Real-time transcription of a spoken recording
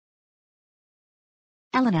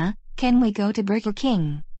Elena, can we go to Burger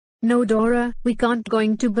King? No, Dora, we can't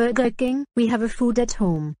going to Burger King, we have a food at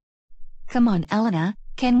home. Come on, Elena,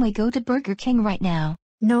 can we go to Burger King right now?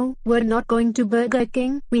 No, we're not going to Burger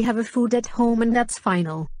King, we have a food at home and that's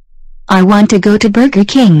final. I want to go to Burger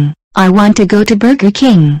King. I want to go to Burger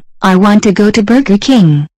King. I want to go to Burger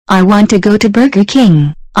King. I want to go to Burger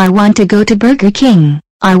King. I want to go to Burger King.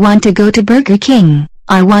 I want to go to Burger King.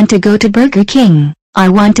 I want to go to Burger King. I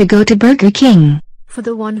want to go to Burger King. For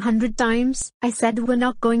the 100th times, I said we're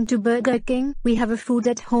not going to Burger King, we have a food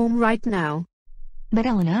at home right now. But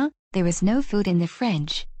Elena, there is no food in the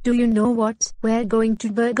fridge. Do you know what? We're going to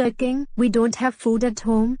Burger King, we don't have food at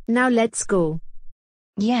home, now let's go.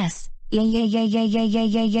 Yes, yay yay yay yay yay yay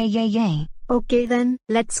yay yay yay yay. Okay then,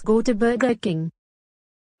 let's go to Burger King.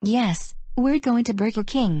 Yes, we're going to Burger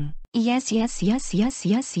King. Yes yes yes yes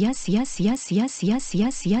yes yes yes yes yes yes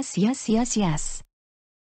yes yes yes yes yes.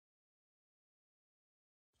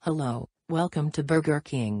 Hello, welcome to Burger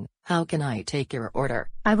King. How can I take your order?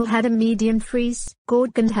 I will have a medium fries,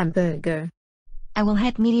 Coke and hamburger. I will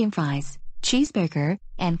have medium fries, cheeseburger,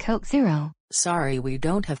 and Coke Zero. Sorry, we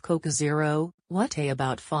don't have Coke Zero. What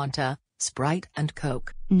about Fanta, Sprite and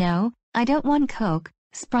Coke? No, I don't want Coke,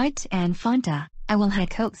 Sprite and Fanta. I will have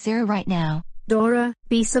Coke Zero right now. Dora,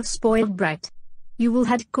 piece of spoiled brat. You will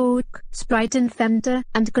have Coke, Sprite and Fanta,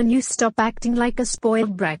 and can you stop acting like a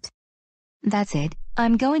spoiled brat? That's it,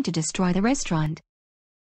 I'm going to destroy the restaurant.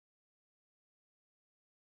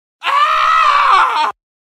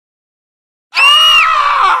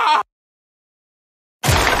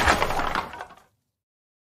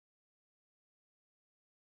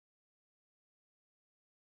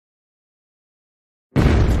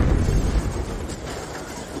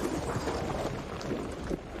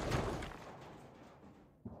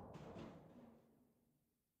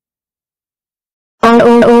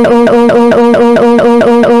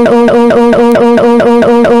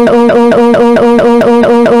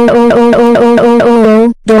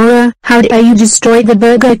 Dora, how dare you destroy the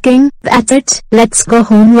Burger King? That's it, let's go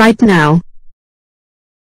home right now.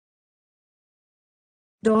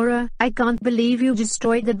 Dora, I can't believe you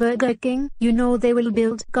destroyed the Burger King. You know they will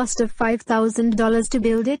build, cost of $5,000 to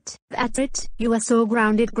build it. That's it, you are so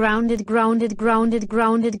grounded, grounded, grounded, grounded,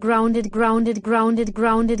 grounded, grounded, grounded, grounded,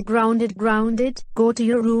 grounded, grounded, grounded. Go to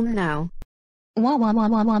your room now.